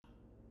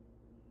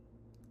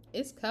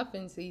It's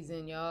cuffing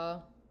season,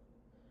 y'all.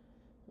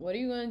 What are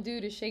you gonna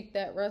do to shake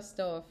that rust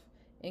off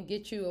and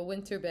get you a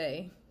winter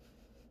bay?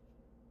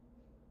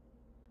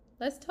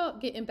 Let's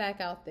talk getting back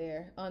out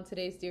there on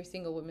today's Dear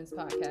Single Women's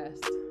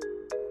podcast.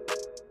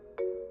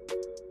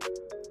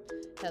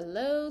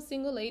 Hello,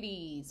 single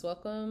ladies.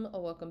 Welcome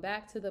or welcome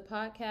back to the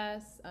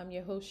podcast. I'm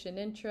your host,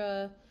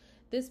 Shanintra.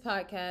 This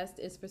podcast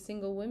is for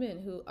single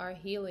women who are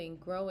healing,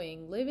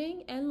 growing,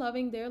 living, and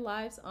loving their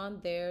lives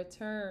on their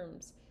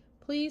terms.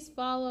 Please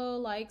follow,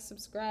 like,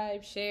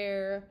 subscribe,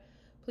 share.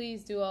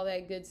 Please do all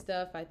that good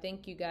stuff. I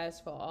thank you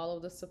guys for all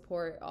of the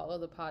support, all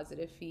of the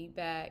positive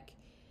feedback.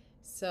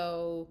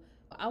 So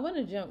I want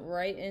to jump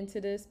right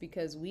into this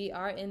because we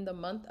are in the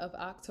month of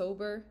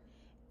October,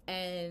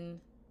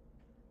 and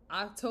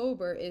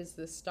October is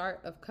the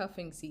start of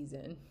cuffing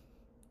season.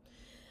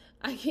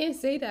 I can't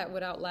say that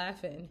without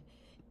laughing.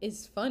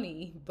 It's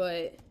funny,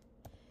 but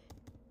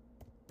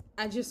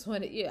I just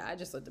want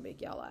to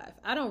make y'all laugh.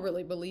 I don't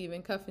really believe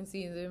in cuffing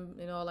season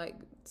and all that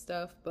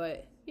stuff,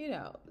 but it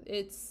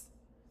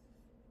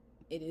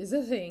is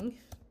a thing.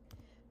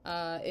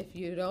 If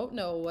you don't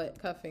know what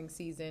cuffing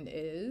season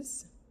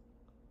is,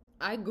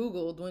 I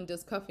Googled when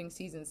does cuffing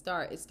season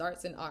start. It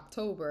starts in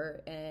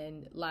October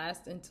and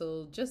lasts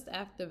until just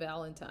after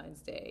Valentine's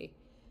Day.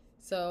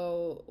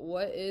 So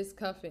what is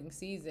cuffing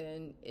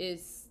season?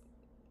 Is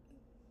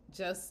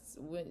just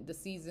when the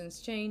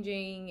season's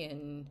changing,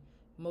 and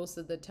most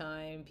of the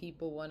time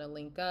people want to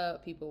link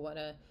up, people want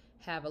to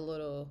have a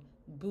little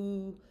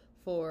boo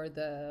for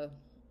the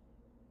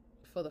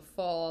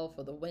fall,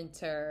 for the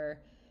winter.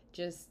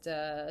 Just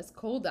it's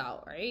cold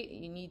out, right?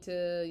 You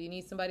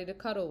need somebody to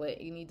cuddle with,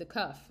 you need to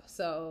cuff.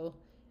 So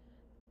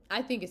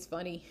I think it's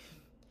funny.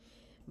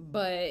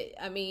 But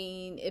I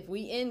mean, if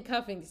we in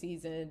cuffing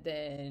season,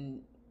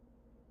 then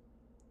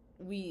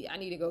I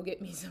need to go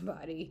get me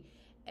somebody.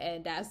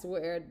 And that's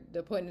where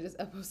the point of this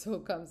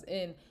episode comes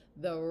in.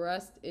 The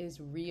rust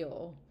is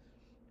real.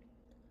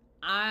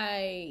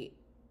 I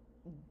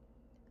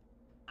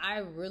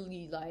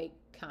really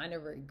kind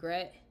of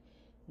regret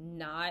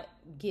not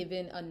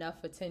giving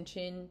enough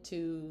attention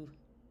to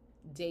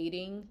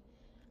dating.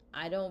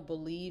 I don't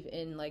believe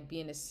in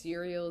being a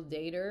serial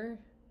dater.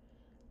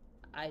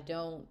 I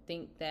don't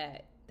think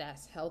that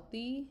that's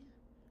healthy.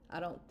 I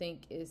don't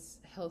think it's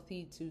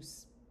healthy to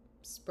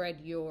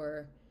spread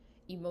your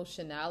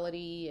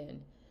emotionality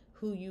and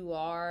who you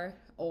are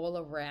all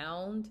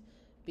around,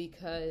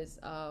 because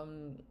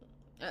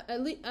at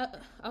least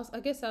I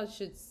guess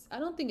I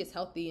don't think it's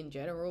healthy in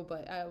general,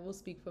 but I will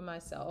speak for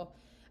myself.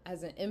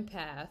 As an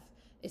empath,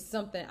 it's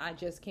something I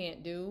just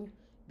can't do,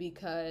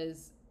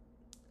 because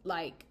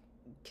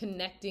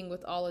connecting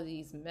with all of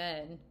these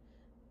men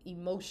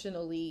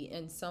emotionally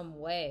in some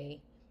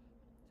way,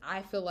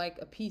 I feel like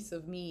a piece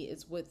of me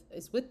is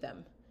with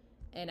them,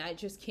 and I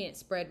just can't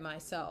spread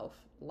myself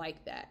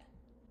like that.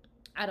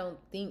 I don't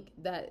think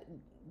that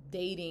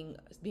dating,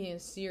 being a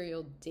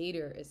serial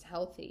dater, is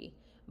healthy,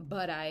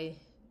 but I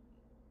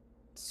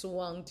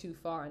swung too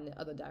far in the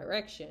other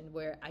direction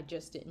where I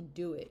just didn't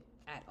do it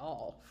at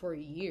all for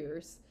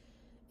years,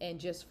 and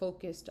just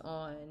focused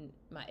on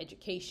my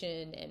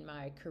education and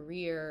my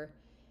career.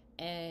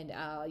 And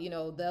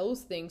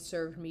those things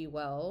served me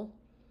well.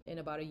 In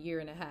about a year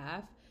and a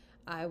half,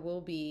 I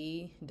will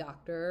be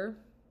Dr.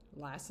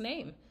 last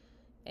name,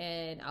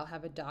 and I'll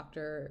have a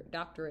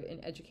doctorate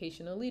in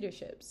educational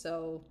leadership.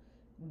 So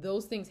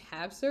those things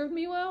have served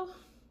me well.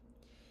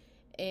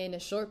 In a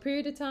short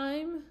period of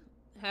time,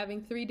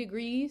 having 3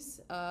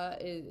 degrees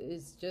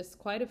is just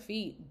quite a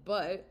feat,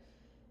 but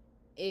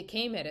it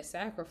came at a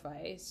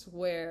sacrifice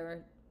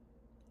where,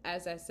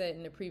 as I said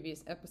in the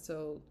previous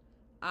episode,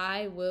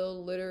 I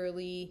will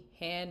literally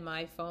hand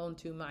my phone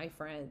to my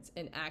friends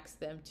and ask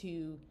them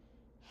to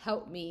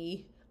help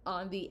me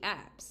on the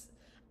apps.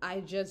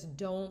 I just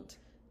don't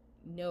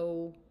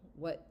know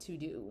what to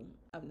do.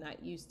 I'm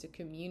not used to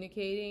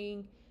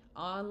communicating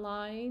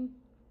online.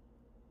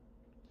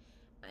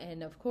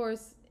 And of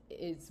course,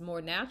 it's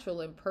more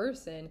natural in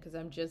person because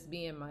I'm just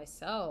being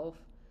myself.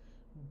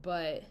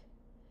 But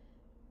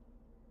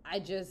I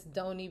just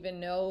don't even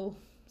know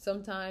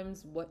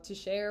sometimes what to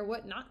share,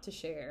 what not to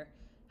share,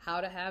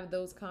 how to have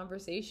those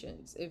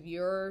conversations. If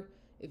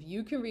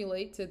you can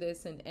relate to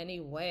this in any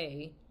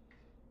way,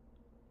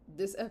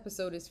 this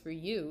episode is for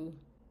you.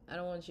 I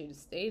don't want you to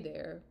stay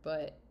there,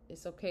 but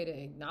it's okay to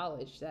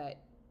acknowledge that,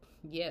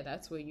 yeah,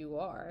 that's where you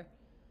are.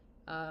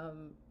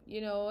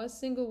 As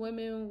single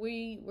women,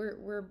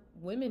 we're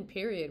women,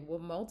 period. We're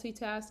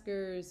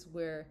multitaskers.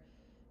 We're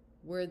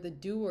the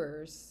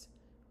doers.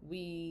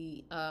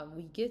 We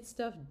get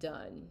stuff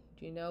done.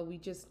 We're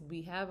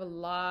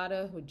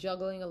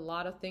juggling a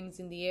lot of things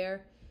in the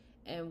air,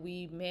 and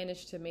we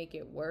manage to make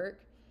it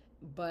work.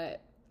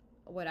 But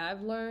what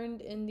I've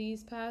learned in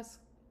these past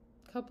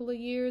couple of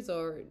years,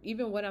 or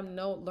even what I'm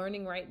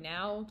learning right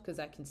now, because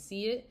I can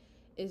see it,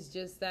 is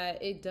just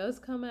that it does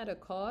come at a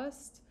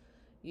cost.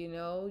 You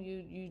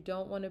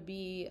don't want to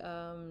be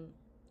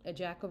a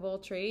jack of all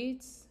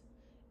trades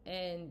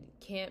and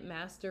can't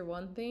master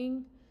one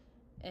thing.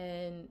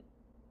 And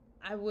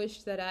I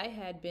wish that I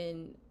had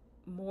been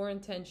more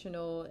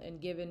intentional and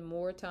given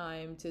more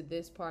time to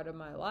this part of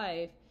my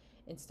life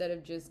instead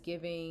of just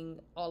giving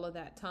all of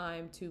that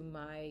time to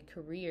my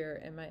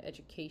career and my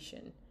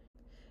education.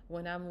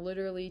 When I'm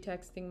literally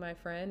texting my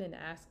friend and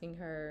asking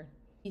her,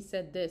 he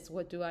said this,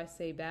 what do I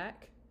say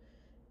back?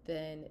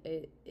 Then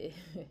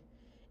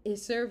it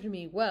served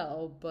me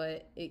well,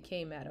 but it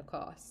came at a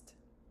cost.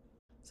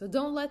 So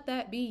don't let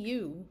that be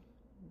you.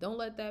 Don't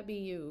let that be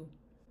you.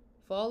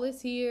 Fall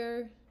is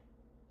here.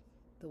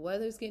 The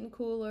weather's getting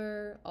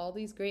cooler. All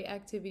these great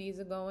activities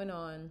are going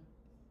on.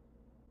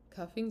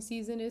 Cuffing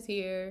season is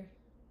here.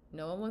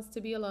 No one wants to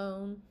be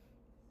alone.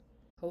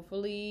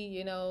 Hopefully,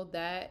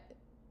 that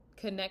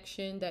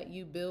connection that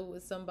you build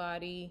with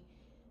somebody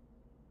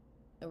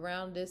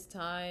around this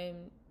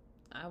time,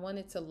 I want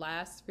it to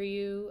last for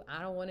you.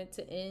 I don't want it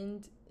to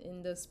end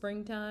in the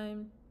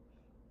springtime.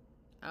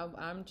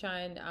 I'm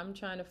trying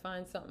to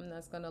find something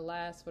that's going to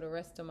last for the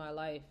rest of my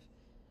life.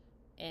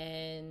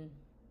 And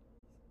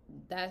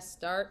that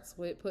starts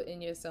with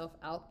putting yourself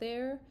out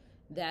there.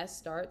 That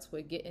starts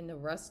with getting the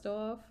rust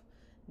off.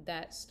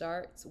 That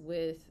starts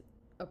with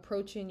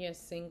approaching your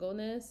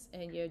singleness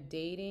and your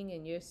dating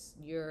and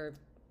your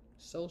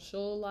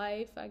social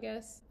life, I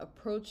guess.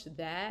 Approach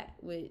that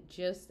with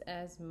just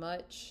as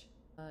much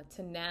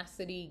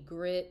tenacity,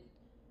 grit,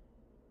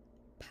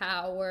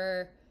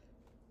 power,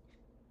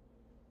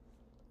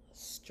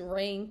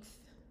 strength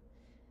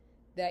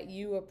that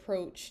you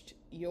approached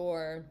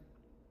your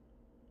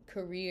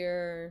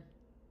career,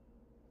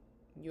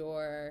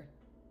 your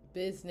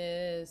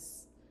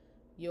business,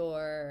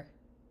 your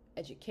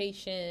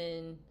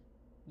education,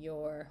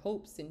 your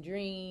hopes and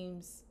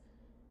dreams,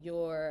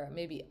 your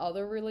maybe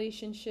other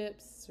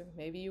relationships.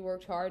 Maybe you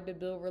worked hard to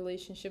build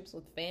relationships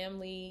with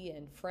family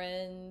and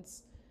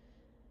friends.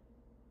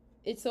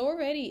 It's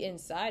already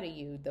inside of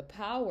you. The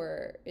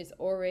power is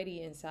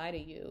already inside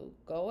of you.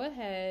 Go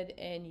ahead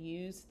and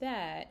use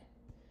that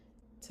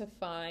to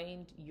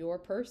find your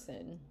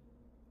person.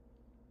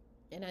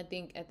 And I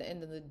think at the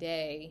end of the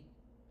day,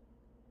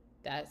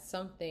 that's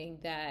something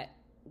that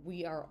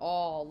we are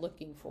all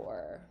looking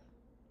for.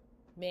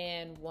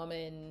 Man,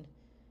 woman,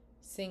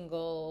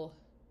 single,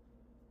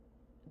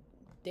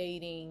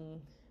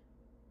 dating,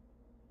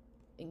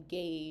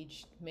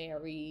 engaged,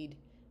 married.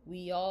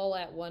 We all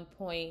at one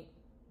point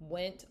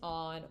went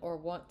on or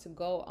want to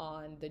go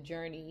on the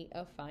journey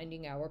of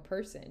finding our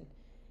person.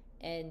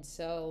 And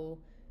so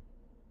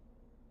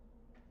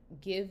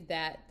give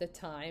that the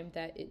time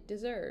that it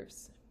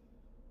deserves.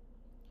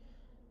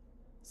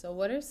 So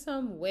what are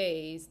some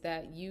ways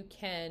that you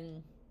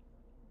can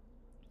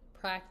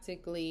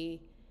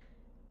practically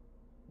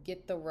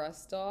get the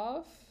rust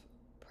off,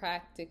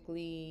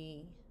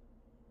 practically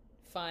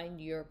find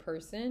your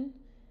person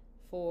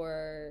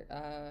for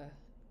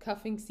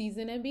cuffing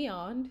season and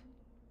beyond?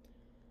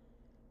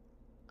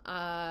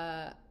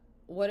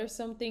 What are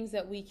some things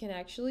that we can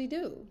actually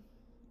do?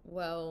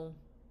 Well,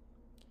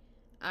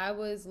 I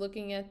was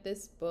looking at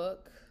this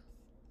book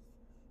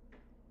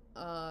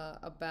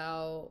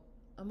about.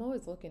 I'm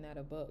always looking at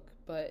a book,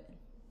 but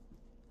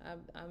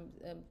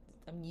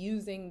I'm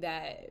using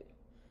that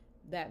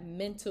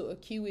mental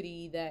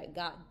acuity that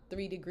got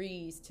 3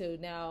 degrees to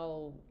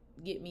now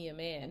get me a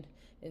man.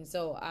 And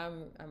so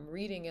I'm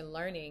reading and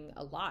learning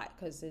a lot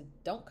because it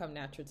don't come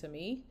natural to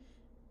me.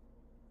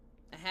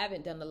 I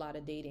haven't done a lot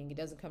of dating. It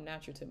doesn't come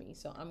natural to me.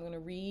 So I'm going to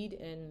read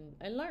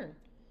and learn.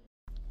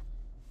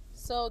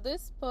 So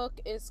this book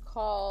is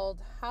called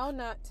How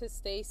Not to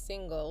Stay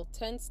Single,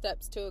 10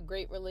 Steps to a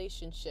Great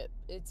Relationship.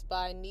 It's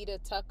by Nita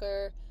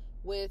Tucker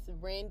with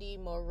Randy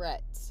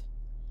Moret.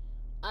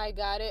 I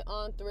got it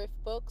on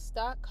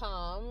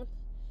thriftbooks.com.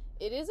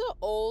 It is an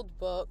old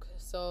book,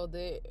 so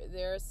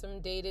there are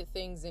some dated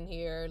things in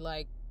here,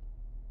 like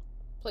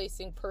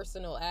placing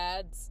personal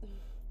ads.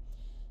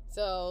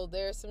 So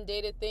there's some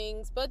dated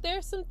things, but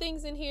there's some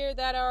things in here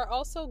that are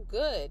also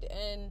good,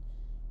 and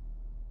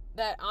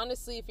that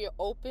honestly, if you're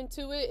open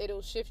to it,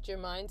 it'll shift your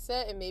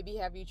mindset and maybe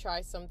have you try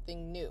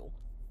something new.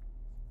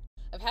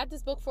 I've had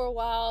this book for a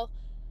while.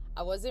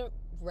 I wasn't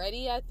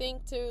ready, I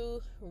think, to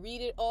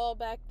read it all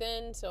back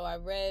then, so I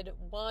read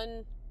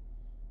one.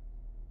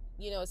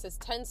 It says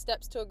 10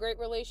 steps to a great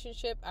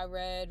relationship. I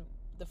read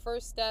the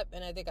first step,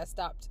 and I think I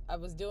stopped. I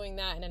was doing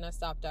that, and then I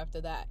stopped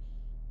after that.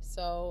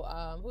 So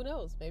who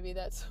knows? Maybe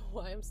that's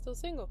why I'm still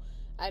single.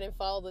 I didn't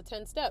follow the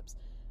 10 steps.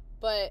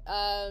 But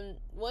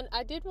one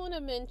I did want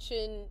to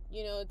mention,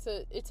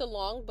 it's a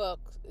long book.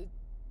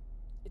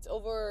 It's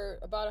over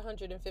about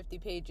 150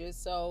 pages,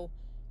 so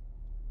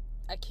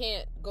I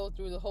can't go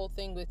through the whole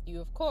thing with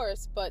you, of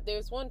course. But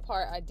there's one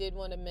part I did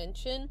want to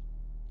mention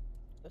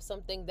of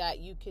something that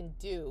you can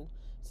do,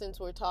 since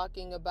we're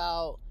talking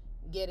about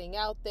getting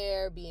out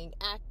there, being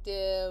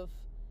active.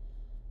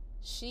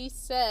 She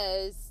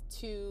says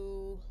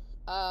to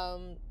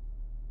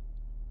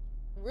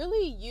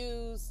really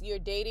use your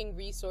dating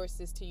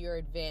resources to your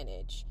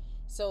advantage.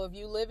 So if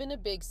you live in a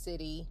big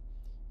city,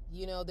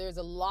 there's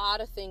a lot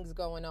of things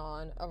going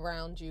on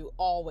around you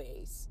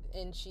always.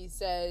 And she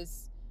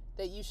says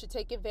that you should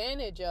take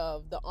advantage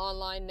of the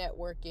online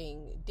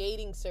networking,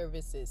 dating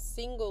services,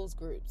 singles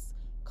groups,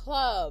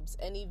 clubs,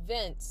 and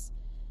events.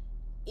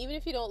 Even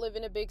if you don't live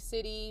in a big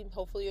city,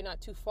 hopefully you're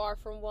not too far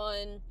from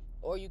one,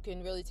 or you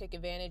can really take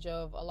advantage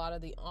of a lot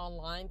of the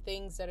online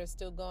things that are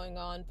still going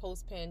on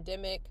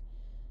post-pandemic.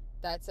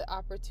 That's an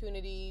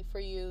opportunity for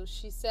you.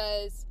 She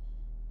says,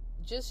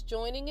 just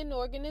joining an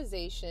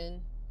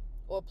organization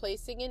or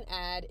placing an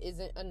ad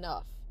isn't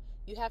enough.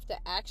 You have to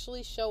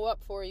actually show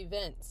up for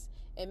events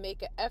and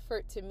make an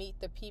effort to meet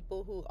the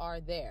people who are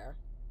there.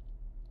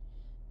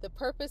 The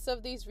purpose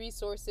of these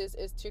resources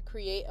is to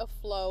create a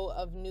flow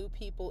of new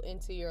people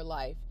into your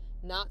life,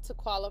 not to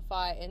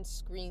qualify and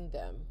screen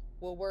them.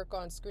 We'll work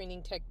on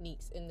screening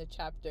techniques in the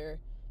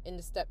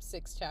step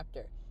 6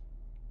 chapter.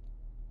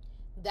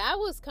 That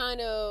was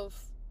kind of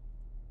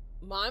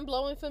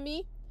mind-blowing for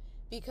me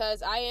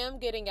because I am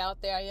getting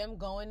out there. I am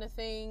going to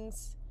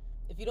things.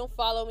 If you don't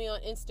follow me on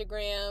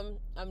Instagram,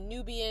 I'm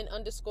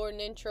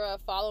Nubian_Nintra.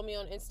 Follow me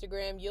on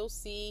Instagram. You'll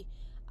see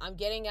I'm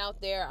getting out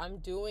there. I'm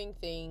doing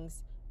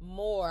things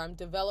more. I'm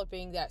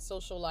developing that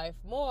social life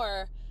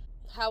more.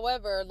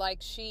 However, like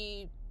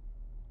she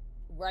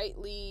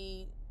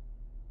rightly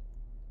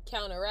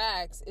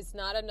counteracts, it's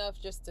not enough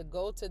just to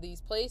go to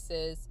these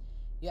places.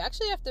 You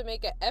actually have to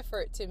make an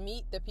effort to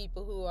meet the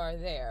people who are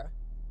there.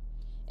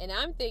 And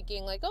I'm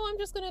thinking like, oh, I'm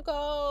just going to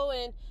go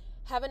and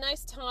have a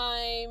nice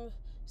time.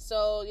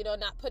 So,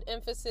 not put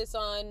emphasis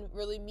on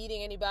really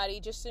meeting anybody,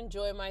 just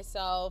enjoy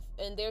myself.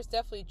 And there's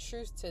definitely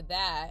truth to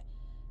that.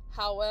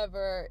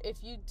 However,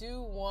 if you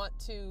do want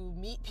to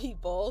meet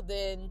people,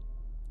 then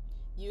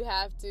you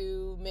have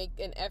to make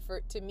an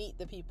effort to meet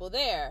the people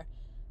there.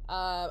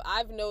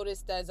 I've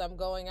noticed as I'm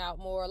going out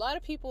more, a lot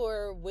of people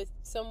are with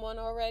someone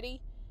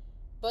already,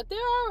 but there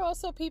are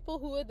also people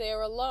who are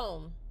there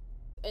alone.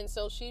 And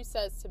so she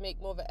says to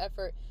make more of an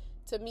effort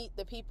to meet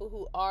the people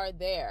who are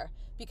there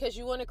because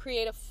you want to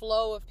create a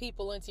flow of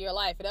people into your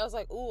life. And I was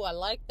like, ooh, I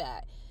like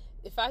that.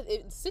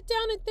 Sit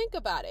down and think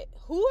about it.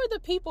 Who are the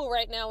people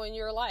right now in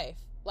your life?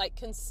 Like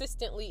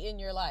consistently in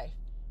your life?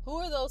 Who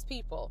are those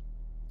people?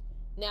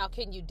 Now,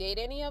 can you date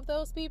any of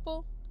those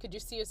people? Could you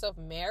see yourself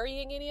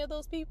marrying any of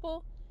those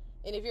people?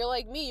 And if you're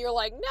like me, you're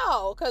like,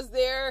 no, because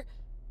they're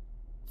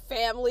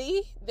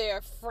family,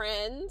 they're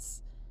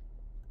friends,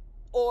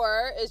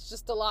 or it's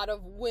just a lot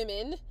of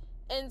women.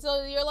 And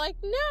so you're like,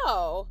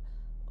 no.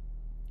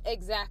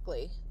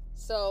 Exactly.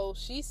 So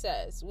she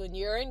says, when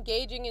you're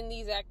engaging in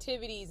these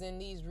activities and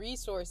these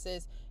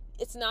resources,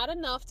 it's not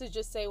enough to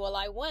just say, well,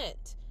 I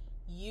went.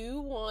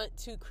 You want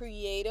to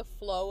create a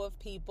flow of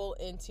people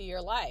into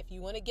your life.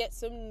 You want to get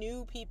some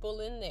new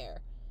people in there.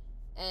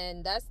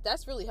 And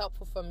that's really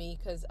helpful for me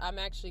because I'm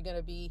actually going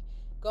to be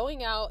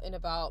going out in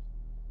about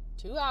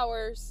 2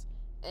 hours.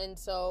 And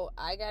so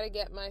I got to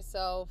get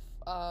myself,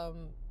 I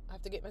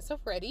have to get myself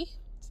ready.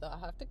 So I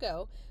have to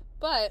go.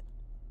 But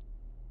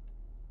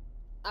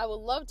I would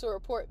love to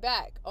report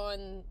back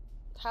on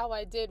how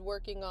I did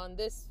working on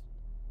this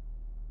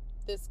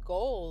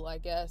goal, I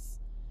guess,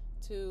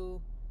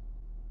 to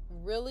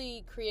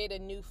really create a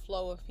new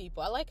flow of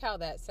people. I like how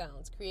that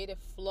sounds. Create a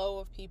flow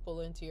of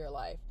people into your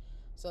life.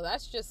 So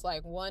that's just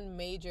like one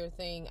major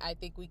thing I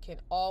think we can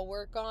all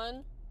work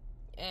on.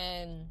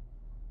 And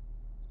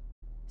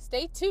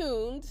stay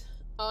tuned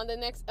on the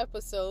next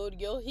episode.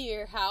 You'll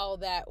hear how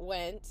that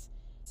went.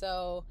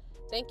 So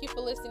thank you for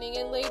listening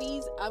in,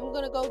 ladies. I'm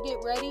going to go get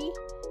ready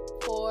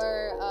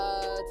for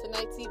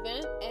tonight's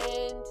event.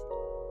 And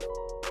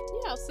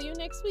yeah, I'll see you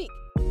next week.